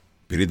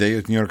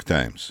Передает «Нью-Йорк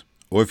Таймс».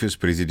 Офис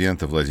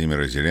президента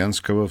Владимира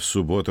Зеленского в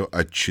субботу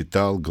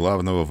отчитал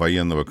главного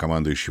военного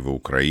командующего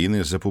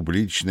Украины за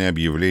публичное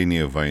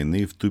объявление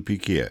войны в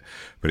тупике,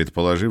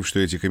 предположив, что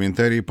эти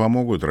комментарии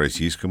помогут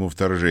российскому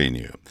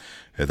вторжению.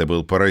 Это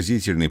был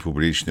поразительный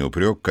публичный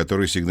упрек,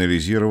 который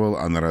сигнализировал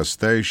о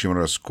нарастающем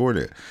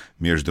расколе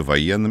между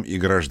военным и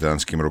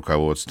гражданским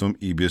руководством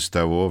и без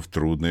того в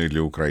трудное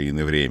для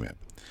Украины время.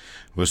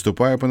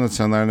 Выступая по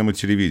национальному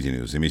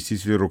телевидению,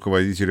 заместитель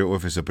руководителя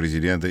Офиса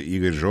президента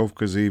Игорь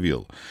Жовко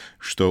заявил,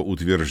 что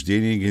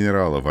утверждение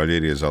генерала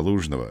Валерия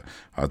Залужного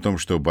о том,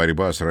 что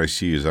борьба с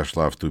Россией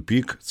зашла в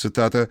тупик,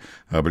 цитата,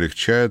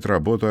 «облегчает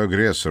работу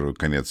агрессору»,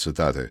 конец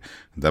цитаты,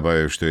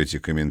 добавив, что эти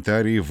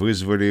комментарии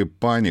вызвали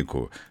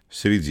панику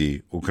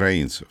среди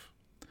украинцев.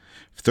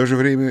 В то же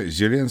время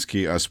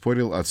Зеленский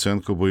оспорил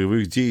оценку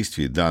боевых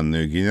действий,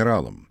 данную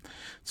генералом.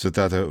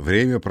 Цитата,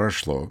 «время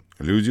прошло,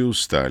 люди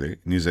устали,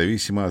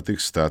 независимо от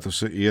их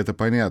статуса, и это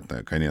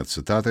понятно», конец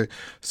цитаты,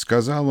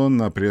 сказал он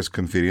на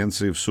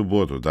пресс-конференции в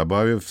субботу,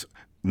 добавив,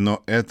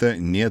 «но это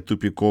не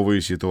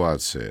тупиковая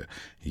ситуация,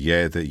 я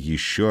это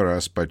еще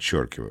раз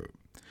подчеркиваю».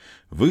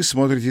 Вы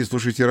смотрите и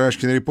слушаете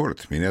 «Рашкин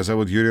Репорт». Меня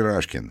зовут Юрий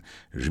Рашкин.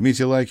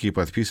 Жмите лайки и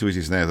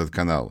подписывайтесь на этот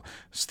канал.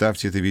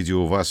 Ставьте это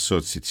видео у вас в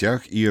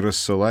соцсетях и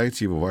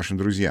рассылайте его вашим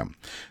друзьям.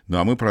 Ну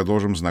а мы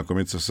продолжим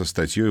знакомиться со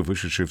статьей,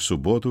 вышедшей в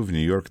субботу в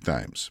 «Нью-Йорк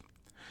Таймс».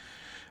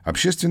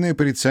 Общественное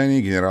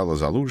порицание генерала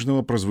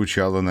Залужного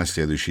прозвучало на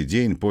следующий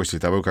день после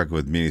того, как в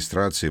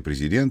администрации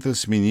президента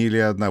сменили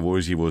одного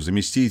из его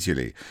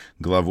заместителей,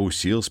 главу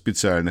сил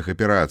специальных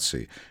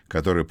операций,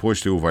 который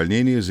после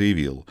увольнения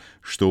заявил,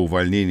 что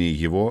увольнение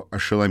его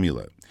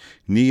ошеломило.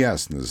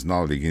 Неясно,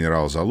 знал ли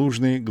генерал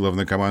Залужный,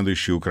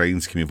 главнокомандующий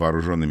украинскими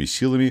вооруженными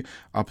силами,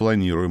 о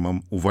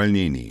планируемом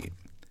увольнении.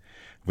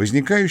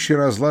 Возникающий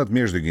разлад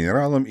между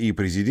генералом и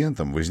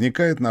президентом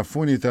возникает на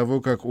фоне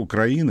того, как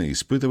Украина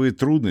испытывает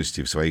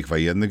трудности в своих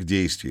военных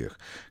действиях,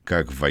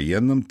 как в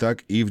военном,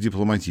 так и в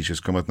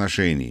дипломатическом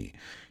отношении.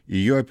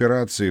 Ее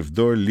операции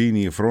вдоль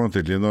линии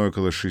фронта длиной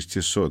около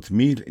 600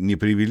 миль не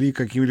привели к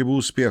каким-либо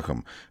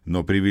успехам,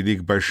 но привели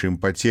к большим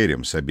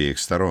потерям с обеих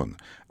сторон,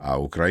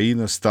 а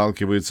Украина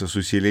сталкивается с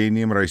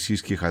усилением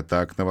российских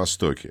атак на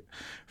Востоке.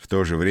 В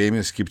то же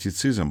время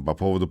скептицизм по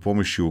поводу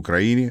помощи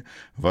Украине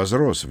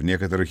возрос в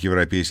некоторых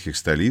европейских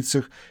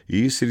столицах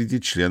и среди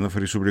членов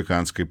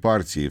республиканской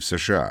партии в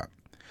США.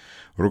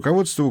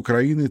 Руководство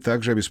Украины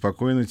также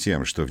обеспокоено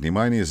тем, что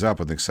внимание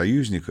западных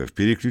союзников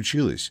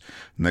переключилось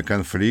на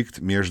конфликт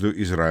между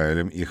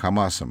Израилем и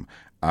Хамасом,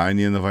 а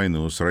не на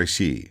войну с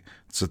Россией.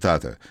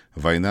 Цитата,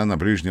 «Война на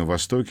Ближнем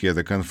Востоке –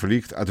 это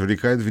конфликт,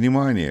 отвлекает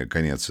внимание»,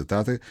 конец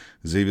цитаты,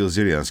 заявил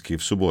Зеленский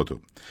в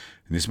субботу.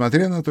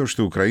 Несмотря на то,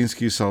 что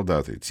украинские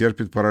солдаты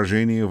терпят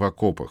поражение в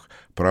окопах,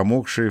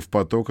 промокшие в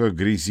потоках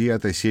грязи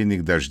от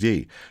осенних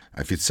дождей,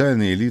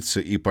 официальные лица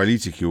и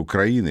политики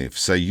Украины в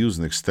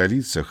союзных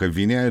столицах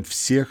обвиняют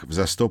всех в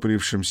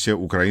застопорившемся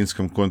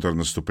украинском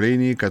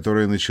контрнаступлении,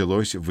 которое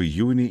началось в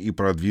июне и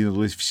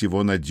продвинулось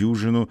всего на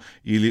дюжину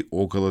или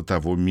около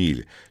того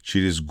миль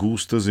через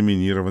густо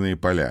заминированные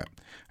поля.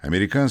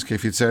 Американские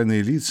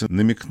официальные лица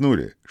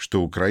намекнули,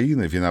 что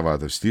Украина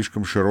виновата в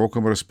слишком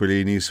широком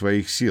распылении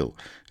своих сил.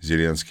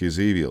 Зеленский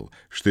заявил,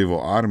 что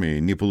его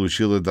армия не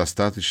получила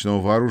достаточного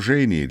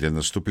вооружения для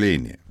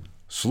наступления.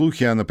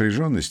 Слухи о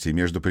напряженности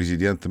между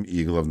президентом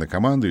и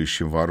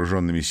главнокомандующим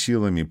вооруженными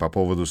силами по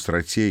поводу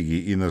стратегии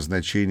и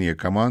назначения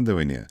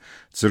командования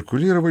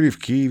циркулировали в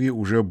Киеве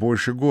уже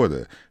больше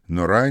года,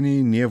 но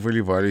ранее не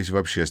выливались в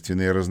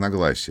общественные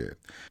разногласия.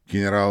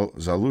 Генерал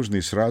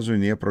Залужный сразу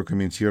не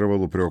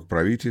прокомментировал упрек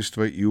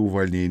правительства и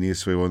увольнение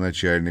своего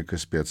начальника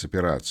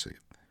спецопераций.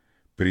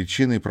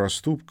 Причиной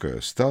проступка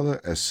стало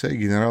эссе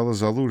генерала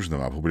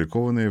Залужного,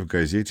 опубликованное в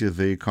газете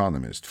 «The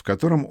Economist», в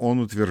котором он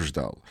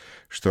утверждал,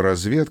 что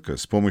разведка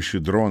с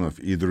помощью дронов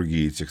и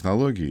другие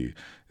технологии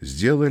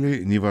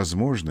сделали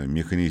невозможным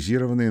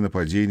механизированные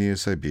нападения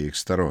с обеих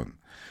сторон.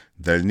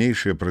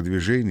 Дальнейшее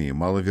продвижение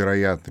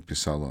маловероятно,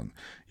 писал он,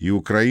 и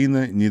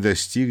Украина не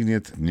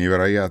достигнет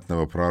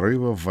невероятного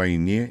прорыва в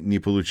войне, не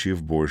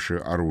получив больше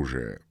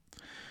оружия.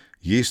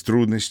 «Есть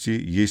трудности,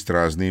 есть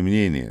разные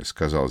мнения», —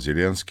 сказал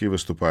Зеленский,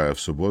 выступая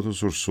в субботу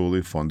с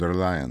Урсулой фон дер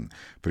Лайен,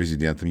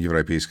 президентом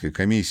Европейской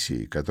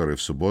комиссии, которая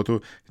в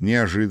субботу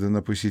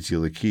неожиданно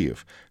посетила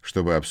Киев,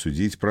 чтобы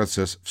обсудить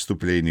процесс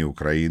вступления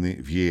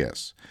Украины в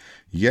ЕС.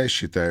 «Я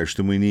считаю,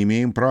 что мы не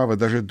имеем права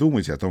даже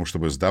думать о том,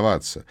 чтобы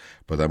сдаваться,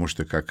 потому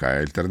что какая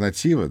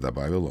альтернатива?» —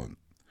 добавил он.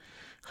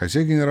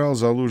 Хотя генерал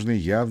Залужный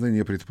явно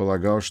не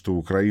предполагал, что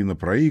Украина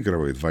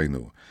проигрывает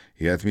войну,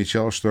 и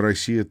отмечал, что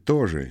Россия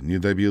тоже не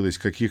добилась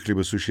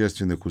каких-либо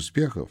существенных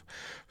успехов,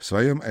 в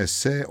своем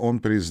эссе он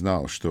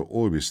признал, что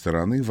обе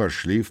стороны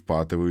вошли в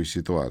патовую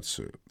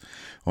ситуацию.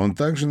 Он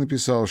также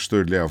написал,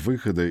 что для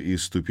выхода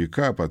из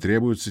тупика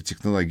потребуются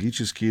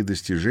технологические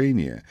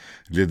достижения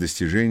для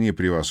достижения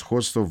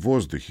превосходства в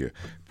воздухе,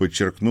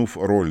 подчеркнув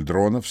роль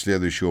дронов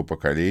следующего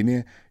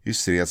поколения и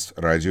средств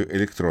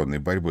радиоэлектронной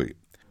борьбы.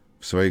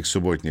 В своих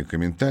субботних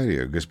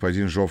комментариях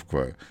господин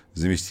Жовква,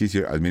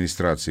 заместитель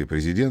администрации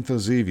президента,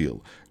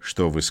 заявил,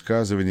 что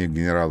высказывания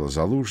генерала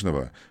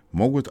Залужного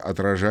могут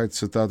отражать,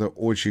 цитата,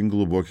 «очень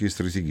глубокий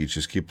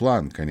стратегический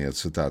план», конец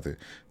цитаты,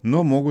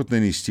 но могут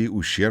нанести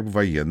ущерб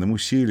военным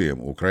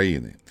усилиям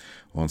Украины.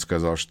 Он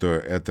сказал, что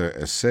это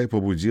эссе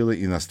побудило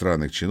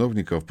иностранных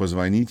чиновников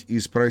позвонить и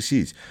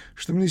спросить,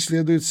 что мне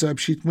следует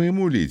сообщить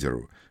моему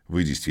лидеру.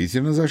 Вы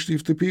действительно зашли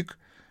в тупик?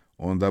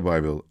 Он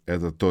добавил,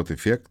 это тот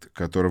эффект,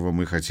 которого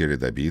мы хотели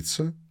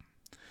добиться?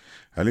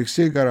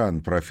 Алексей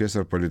Гаран,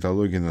 профессор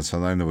политологии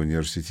Национального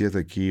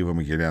университета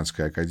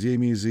Киево-Могилянской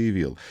академии,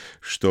 заявил,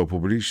 что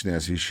публичное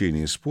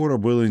освещение спора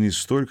было не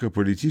столько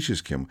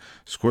политическим,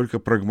 сколько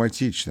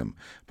прагматичным,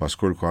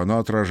 поскольку оно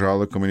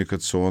отражало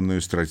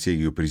коммуникационную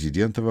стратегию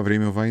президента во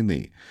время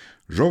войны.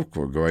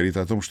 Жовква говорит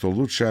о том, что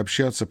лучше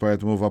общаться по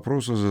этому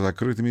вопросу за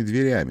закрытыми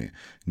дверями,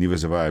 не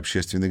вызывая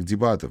общественных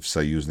дебатов в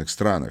союзных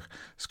странах,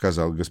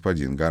 сказал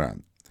господин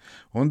Гаран.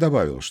 Он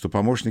добавил, что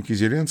помощники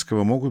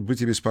Зеленского могут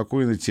быть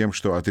обеспокоены тем,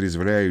 что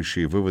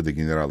отрезвляющие выводы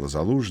генерала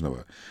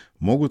Залужного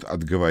могут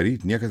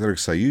отговорить некоторых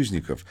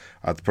союзников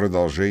от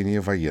продолжения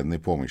военной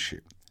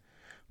помощи.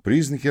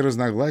 Признаки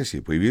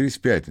разногласий появились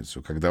в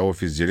пятницу, когда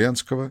офис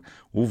Зеленского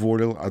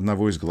уволил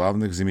одного из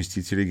главных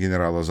заместителей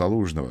генерала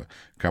Залужного,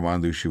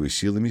 командующего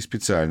силами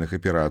специальных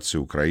операций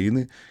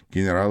Украины,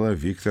 генерала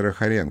Виктора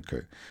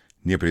Хоренко,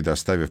 не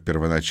предоставив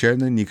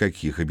первоначально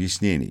никаких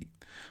объяснений.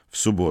 В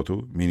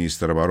субботу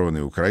министр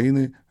обороны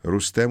Украины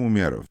Рустем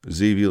Умеров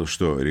заявил,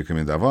 что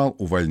рекомендовал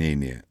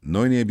увольнение,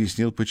 но не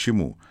объяснил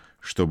почему,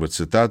 чтобы,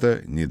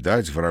 цитата, «не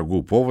дать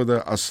врагу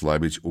повода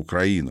ослабить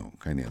Украину»,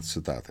 конец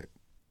цитаты.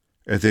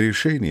 Это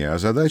решение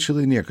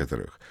озадачило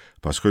некоторых,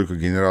 поскольку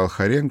генерал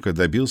Хоренко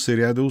добился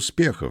ряда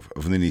успехов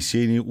в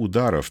нанесении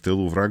ударов в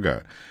тылу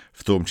врага,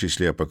 в том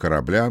числе по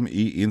кораблям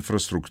и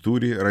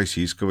инфраструктуре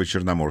российского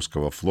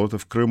Черноморского флота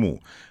в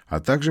Крыму,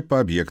 а также по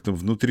объектам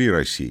внутри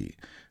России.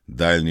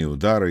 Дальние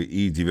удары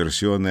и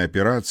диверсионные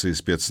операции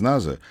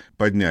спецназа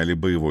подняли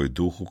боевой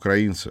дух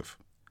украинцев.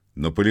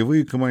 Но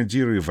полевые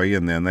командиры и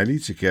военные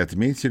аналитики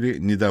отметили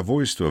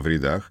недовольство в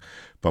рядах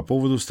по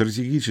поводу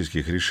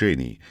стратегических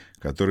решений,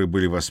 которые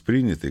были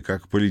восприняты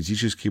как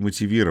политически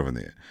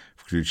мотивированные,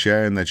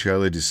 включая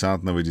начало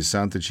десантного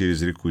десанта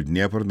через реку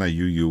Днепр на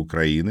юге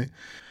Украины,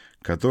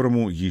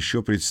 которому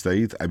еще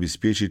предстоит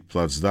обеспечить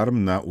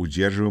плацдарм на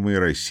удерживаемой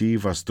Россией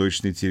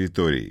восточной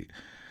территории.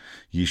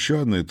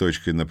 Еще одной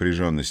точкой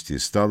напряженности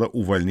стало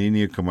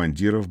увольнение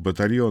командиров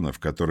батальонов,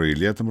 которые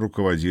летом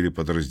руководили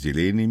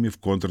подразделениями в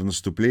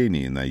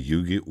контрнаступлении на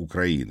юге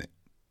Украины.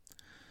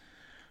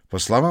 По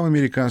словам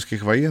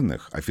американских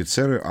военных,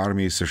 офицеры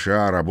армии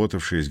США,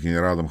 работавшие с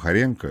генералом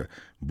Хоренко,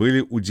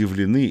 были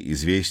удивлены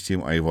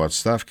известием о его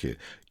отставке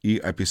и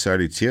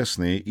описали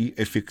тесные и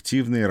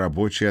эффективные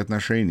рабочие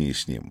отношения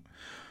с ним.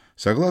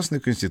 Согласно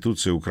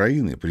Конституции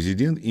Украины,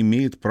 президент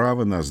имеет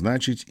право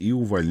назначить и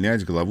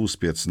увольнять главу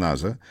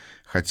спецназа,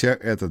 хотя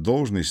эта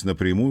должность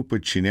напрямую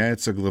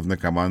подчиняется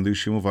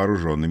главнокомандующему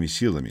вооруженными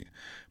силами.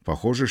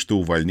 Похоже, что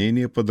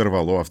увольнение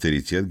подорвало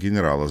авторитет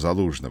генерала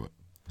Залужного.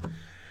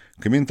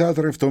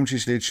 Комментаторы, в том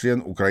числе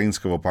член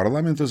украинского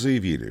парламента,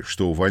 заявили,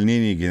 что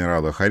увольнение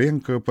генерала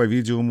Хоренко,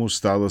 по-видимому,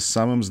 стало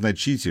самым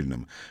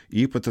значительным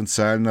и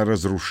потенциально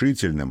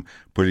разрушительным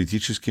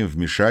политическим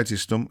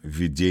вмешательством в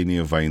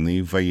ведение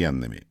войны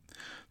военными.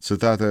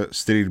 Цитата,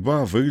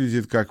 «Стрельба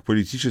выглядит как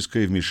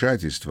политическое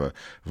вмешательство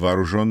в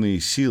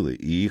вооруженные силы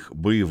и их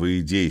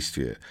боевые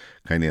действия»,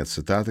 конец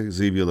цитаты,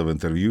 заявила в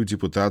интервью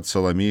депутат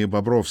Соломея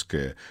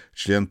Бобровская,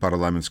 член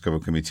парламентского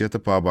комитета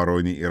по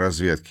обороне и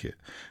разведке.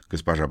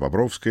 Госпожа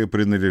Бобровская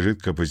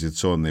принадлежит к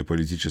оппозиционной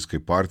политической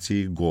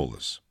партии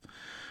 «Голос».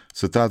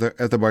 Цитата,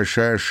 «Это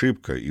большая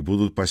ошибка, и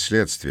будут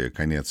последствия»,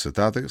 конец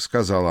цитаты,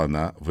 сказала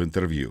она в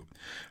интервью.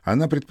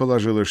 Она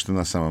предположила, что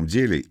на самом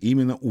деле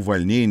именно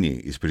увольнение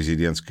из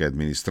президентской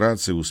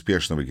администрации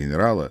успешного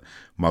генерала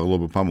могло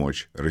бы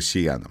помочь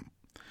россиянам.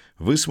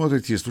 Вы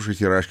смотрите и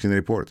слушаете Рашкин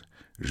Репорт.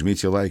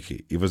 Жмите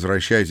лайки и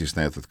возвращайтесь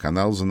на этот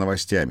канал за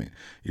новостями,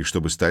 и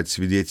чтобы стать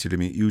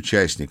свидетелями и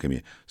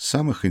участниками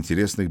самых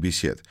интересных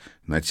бесед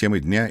на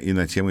темы дня и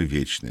на темы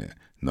вечные.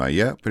 Ну а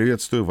я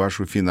приветствую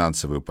вашу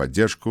финансовую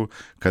поддержку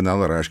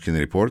канала Рашкин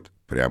Репорт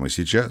прямо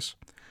сейчас.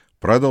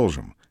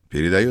 Продолжим.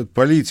 Передает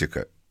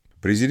 «Политика».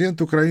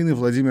 Президент Украины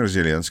Владимир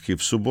Зеленский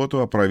в субботу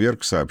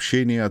опроверг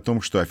сообщение о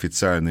том, что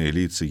официальные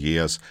лица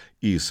ЕС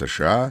и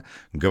США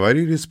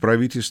говорили с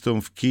правительством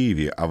в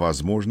Киеве о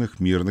возможных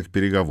мирных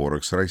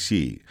переговорах с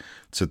Россией.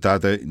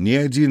 Цитата, «Ни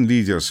один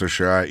лидер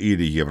США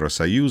или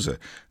Евросоюза,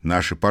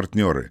 наши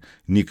партнеры,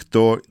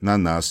 никто на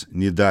нас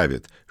не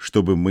давит,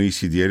 чтобы мы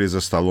сидели за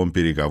столом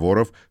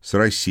переговоров с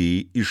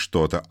Россией и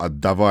что-то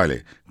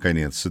отдавали»,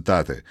 конец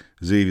цитаты,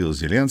 заявил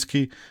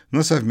Зеленский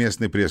на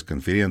совместной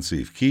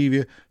пресс-конференции в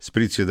Киеве с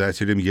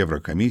председателем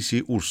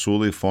Еврокомиссии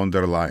Урсулой фон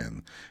дер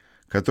Лайен,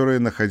 которая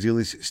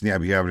находилась с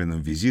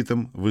необъявленным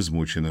визитом в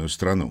измученную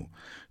страну.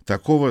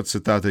 Такого,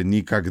 цитата,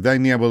 «никогда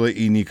не было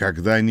и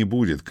никогда не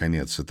будет»,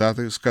 конец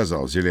цитаты,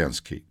 сказал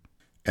Зеленский.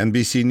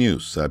 NBC News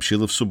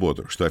сообщила в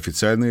субботу, что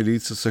официальные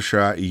лица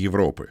США и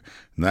Европы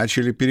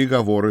начали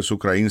переговоры с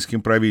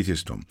украинским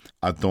правительством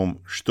о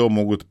том, что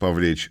могут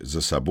повлечь за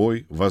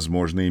собой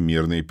возможные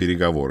мирные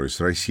переговоры с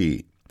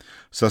Россией,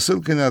 со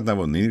ссылкой на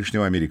одного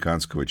нынешнего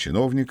американского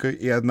чиновника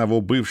и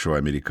одного бывшего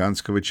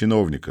американского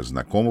чиновника,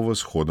 знакомого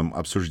с ходом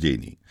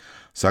обсуждений.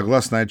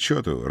 Согласно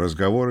отчету,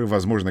 разговоры,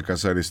 возможно,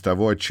 касались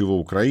того, от чего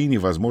Украине,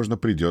 возможно,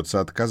 придется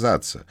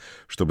отказаться,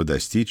 чтобы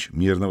достичь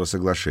мирного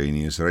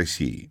соглашения с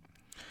Россией.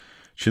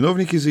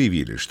 Чиновники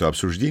заявили, что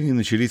обсуждения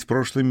начались в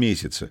прошлом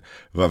месяце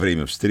во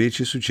время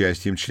встречи с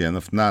участием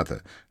членов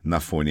НАТО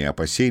на фоне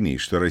опасений,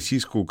 что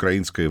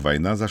российско-украинская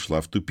война зашла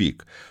в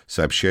тупик,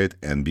 сообщает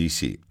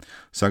NBC.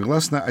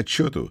 Согласно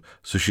отчету,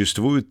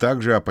 существуют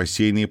также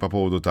опасения по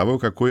поводу того,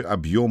 какой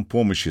объем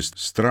помощи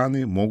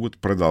страны могут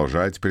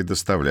продолжать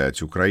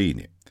предоставлять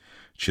Украине.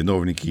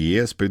 Чиновники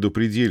ЕС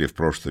предупредили в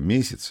прошлом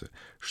месяце,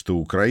 что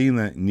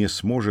Украина не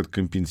сможет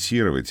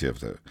компенсировать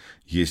это,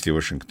 если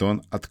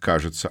Вашингтон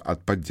откажется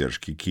от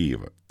поддержки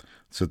Киева.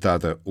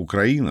 Цитата: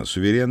 «Украина –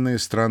 суверенная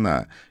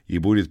страна и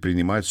будет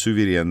принимать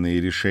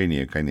суверенные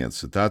решения», конец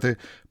цитаты,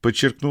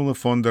 подчеркнула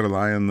фон дер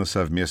Лайен на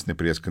совместной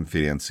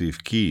пресс-конференции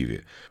в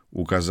Киеве,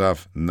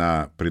 указав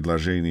на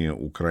предложение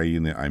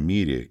Украины о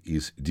мире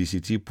из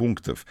 10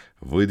 пунктов,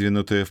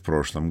 выдвинутое в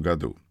прошлом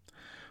году.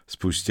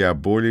 Спустя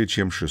более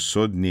чем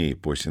 600 дней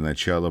после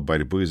начала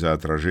борьбы за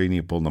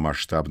отражение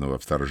полномасштабного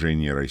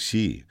вторжения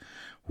России,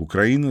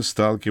 Украина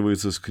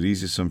сталкивается с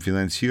кризисом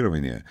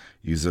финансирования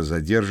из-за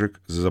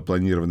задержек за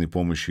запланированной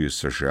помощью из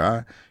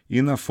США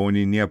и на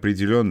фоне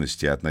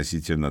неопределенности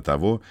относительно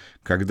того,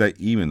 когда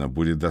именно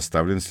будет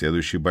доставлен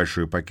следующий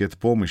большой пакет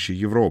помощи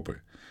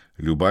Европы.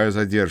 Любая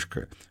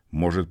задержка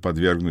может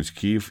подвергнуть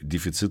Киев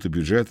дефициту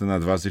бюджета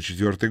на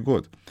 2024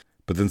 год.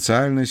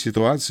 Потенциальная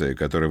ситуация,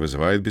 которая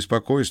вызывает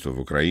беспокойство в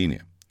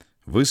Украине.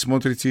 Вы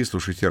смотрите и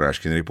слушаете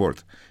Рашкин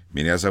Репорт.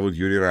 Меня зовут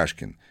Юрий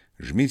Рашкин.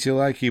 Жмите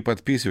лайки и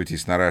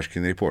подписывайтесь на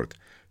Рашкин Репорт.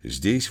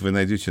 Здесь вы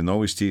найдете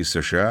новости из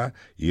США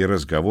и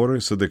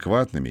разговоры с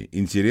адекватными,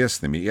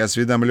 интересными и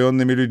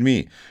осведомленными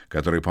людьми,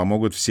 которые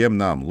помогут всем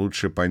нам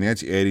лучше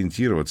понять и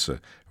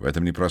ориентироваться в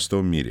этом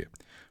непростом мире.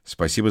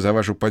 Спасибо за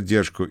вашу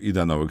поддержку и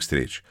до новых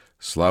встреч.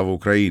 Слава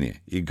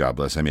Украине и God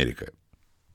bless America.